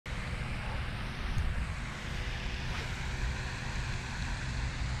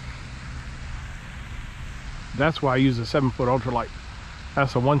That's why I use a 7-foot ultralight.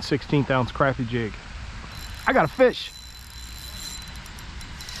 That's a 1/16 ounce crappie jig. I got a fish.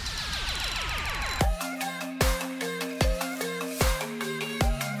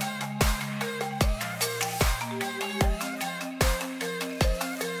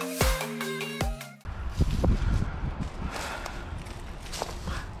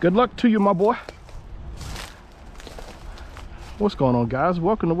 Good luck to you, my boy. What's going on, guys?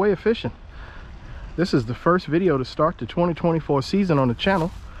 Welcome to WAEofFishing. This is the first video to start the 2024 season on the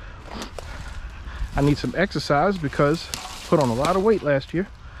channel. I need some exercise because I put on a lot of weight last year.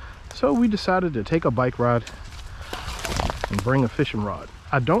 So we decided to take a bike ride and bring a fishing rod.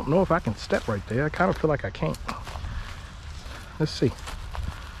 I don't know if I can step right there. I kind of feel like I can't. Let's see.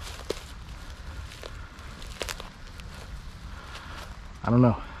 I don't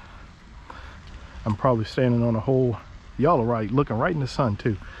know. I'm probably standing on a hole. Y'all are right, looking right in the sun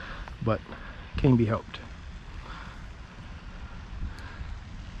too, but can't be helped.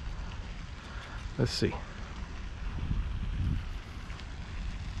 Let's see.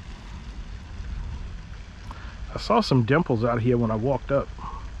 I saw some dimples out here when I walked up.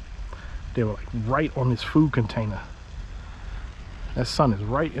 They were like right on this food container. That sun is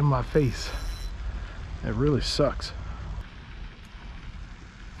right in my face. It really sucks.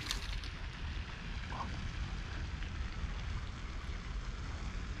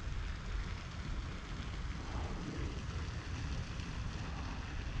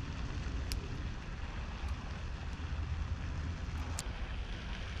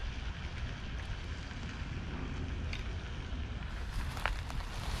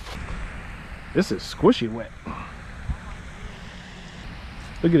 This is squishy wet.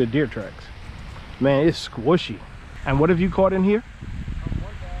 Look at the deer tracks. Man, it's squishy. And what have you caught in here?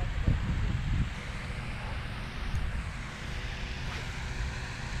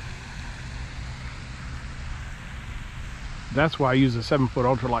 That's why I use a 7-foot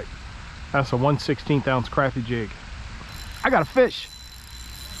ultralight. That's a 1/16 ounce crappie jig. I got a fish.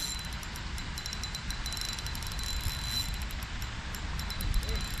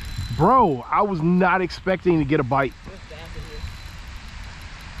 Bro, I was not expecting to get a bite. There's bass in here.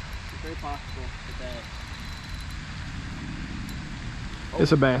 It's very possible for that. Oh.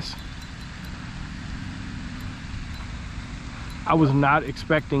 It's a bass. I was not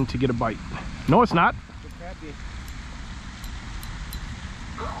expecting to get a bite. No, it's not. It's crappie.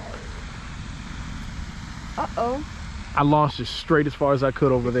 Uh-oh. I launched it straight as far as I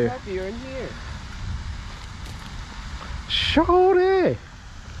could over there. Crappie, you're in here. Shorty.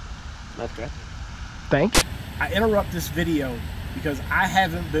 That's right. Thank you. I interrupt this video because I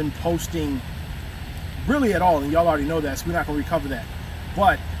haven't been posting really at all, and y'all already know that, so we're not going to recover that.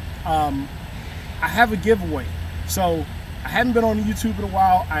 But I have a giveaway. So I haven't been on YouTube in a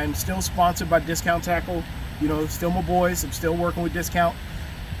while. I'm still sponsored by Discount Tackle. You know, still my boys. I'm still working with Discount.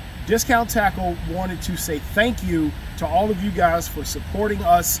 Discount Tackle wanted to say thank you to all of you guys for supporting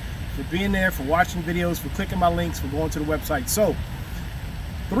us, for being there, for watching videos, for clicking my links, for going to the website. So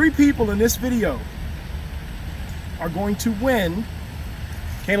 3 people in this video are going to win.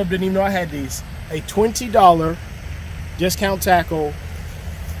 Caleb didn't even know I had these. A $20 Discount Tackle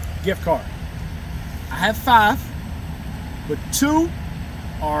gift card. I have 5, but 2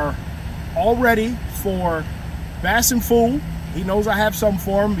 are all ready for Bass and Fool. He knows I have some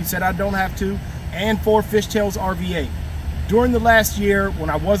for him. He said I don't have to. And for Fishtails RVA. During the last year, when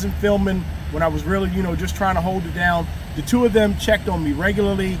I wasn't filming, when I was really, you know, just trying to hold it down, the 2 of them checked on me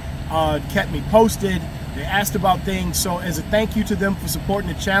regularly, kept me posted. They asked about things. So as a thank you to them for supporting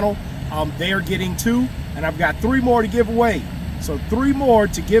the channel, they are getting 2, and I've got 3 more to give away. So 3 more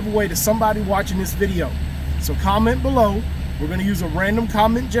to give away to somebody watching this video. So comment below. We're going to use a random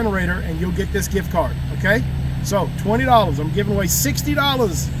comment generator, and you'll get this gift card. Okay? So $20. I'm giving away $60.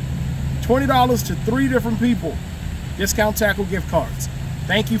 $20 to 3 different people. Discount Tackle gift cards.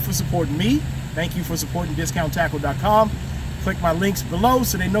 Thank you for supporting me. Thank you for supporting DiscountTackle.com. Click my links below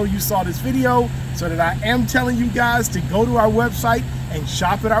so they know you saw this video, so that I am telling you guys to go to our website and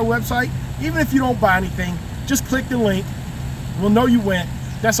shop at our website. Even if you don't buy anything, just click the link. We'll know you went.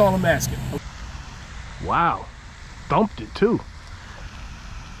 That's all I'm asking. Wow. Thumped it too.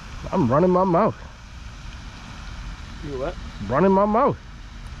 I'm running my mouth. You what? Running my mouth.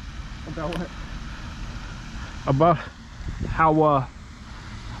 About what? About how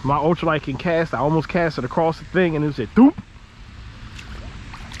my ultralight can cast. I almost cast it across the thing and it said doop.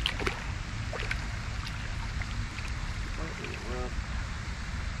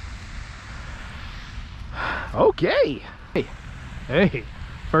 Okay. Hey,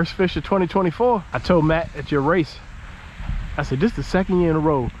 first fish of 2024. I told Matt at your race, I said, this is the 2nd year in a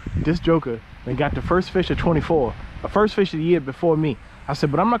row this joker They got the first fish at 24, the first fish of the year before me. I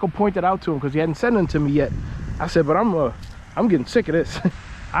said, but I'm not gonna point that out to him because he hadn't said nothing to me yet. I said, but I'm getting sick of this.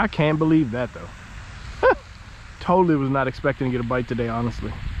 I can't believe that though. Totally was not expecting to get a bite today,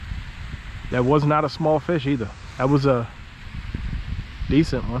 honestly. That was not a small fish either. That was a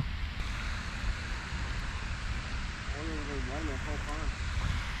decent one.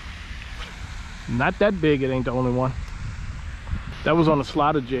 Not that big, it ain't the only one. That was on a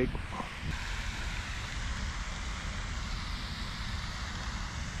slaughter jig.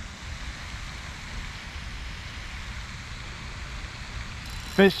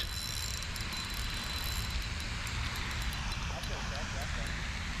 Fish.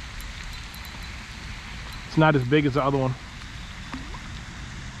 It's not as big as the other one.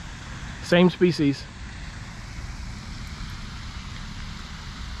 Same species.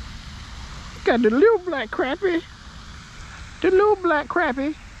 Got the little black crappie. The little black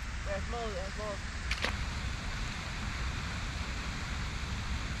crappie. That's more.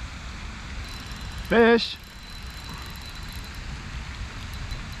 Fish.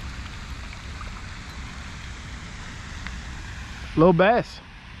 Little bass.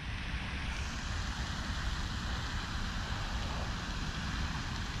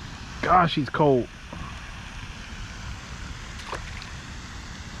 Gosh, he's cold.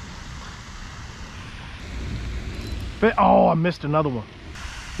 Oh, I missed another one.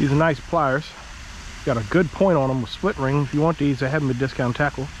 These are nice pliers. Got a good point on them with split ring. If you want these, I have them at Discount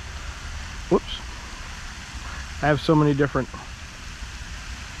Tackle. Whoops. I have so many different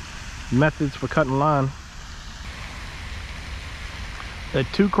methods for cutting line. That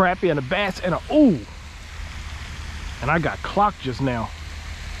 2 crappie and a bass and a ooh. And I got clocked just now.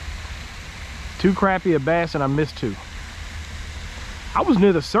 2 crappie, a bass, and I missed 2. I was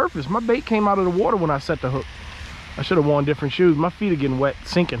near the surface. My bait came out of the water when I set the hook. I should have worn different shoes. My feet are getting wet,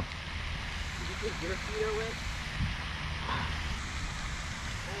 sinking. Did you think your feet are wet?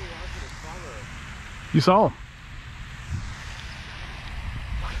 Oh, I was gonna follow it. You saw him.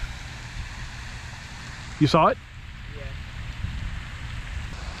 You saw it? Yeah.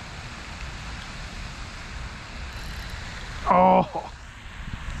 Oh.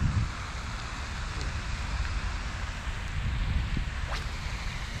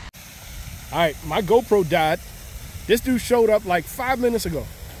 All right, my GoPro died. This dude showed up like 5 minutes ago.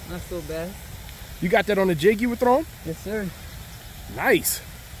 Not so bad. You got that on the jig you were throwing? Yes, sir. Nice.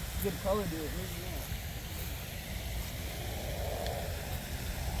 Good color, dude.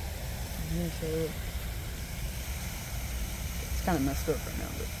 It's kind of messed up right now,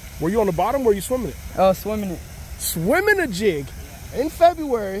 but. Were you on the bottom or were you swimming it? Oh, swimming it. Swimming a jig in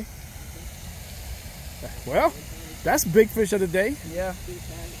February. Well, that's big fish of the day. Yeah.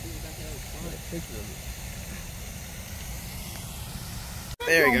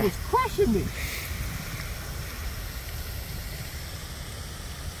 There you go. Was crushing me.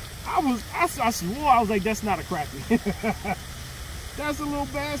 I swore I was like, that's not a crappie. That's a little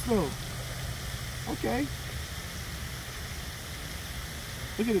bass though. Okay.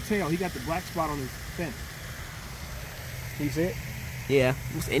 Look at the tail. He got the black spot on his fin. Can you see it? Yeah,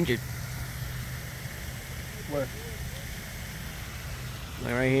 he was injured. Where?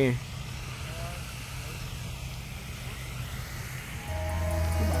 Like right here.